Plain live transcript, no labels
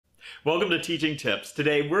Welcome to Teaching Tips.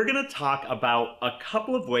 Today we're going to talk about a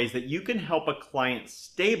couple of ways that you can help a client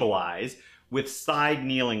stabilize with side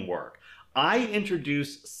kneeling work. I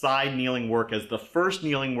introduce side kneeling work as the first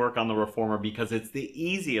kneeling work on the reformer because it's the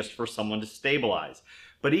easiest for someone to stabilize.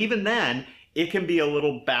 But even then, it can be a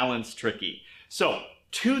little balance tricky. So,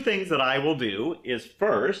 two things that I will do is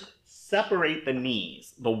first, separate the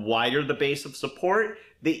knees. The wider the base of support,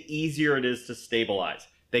 the easier it is to stabilize.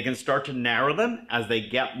 They can start to narrow them as they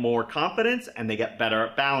get more confidence and they get better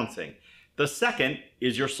at balancing. The second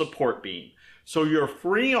is your support beam. So your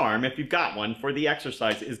free arm, if you've got one for the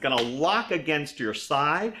exercise, is going to lock against your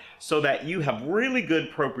side so that you have really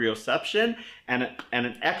good proprioception and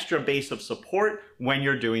an extra base of support when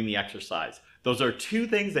you're doing the exercise. Those are two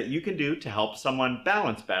things that you can do to help someone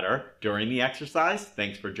balance better during the exercise.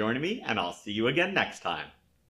 Thanks for joining me, and I'll see you again next time.